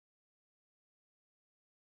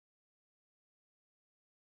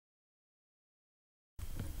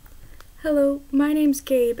Hello, my name's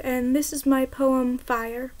Gabe, and this is my poem,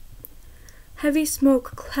 Fire. Heavy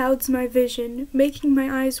smoke clouds my vision, making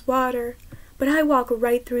my eyes water, but I walk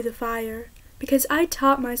right through the fire, because I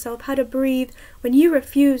taught myself how to breathe when you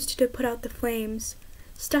refused to put out the flames.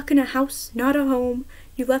 Stuck in a house, not a home,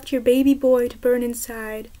 you left your baby boy to burn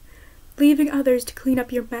inside, leaving others to clean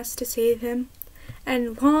up your mess to save him.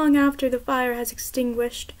 And long after the fire has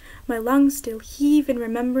extinguished, my lungs still heave in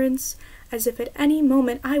remembrance, as if at any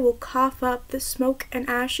moment I will cough up the smoke and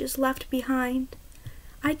ashes left behind.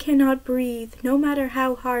 I cannot breathe, no matter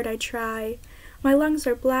how hard I try. My lungs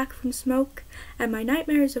are black from smoke, and my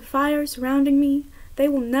nightmares of fire surrounding me, they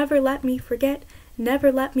will never let me forget,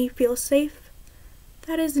 never let me feel safe.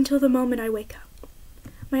 That is until the moment I wake up.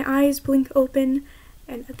 My eyes blink open,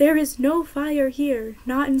 and there is no fire here,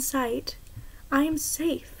 not in sight. I am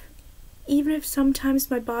safe, even if sometimes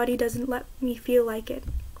my body doesn't let me feel like it.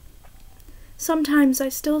 Sometimes I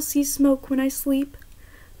still see smoke when I sleep.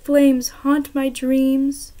 Flames haunt my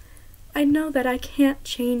dreams. I know that I can't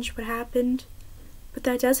change what happened, but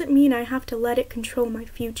that doesn't mean I have to let it control my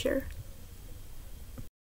future.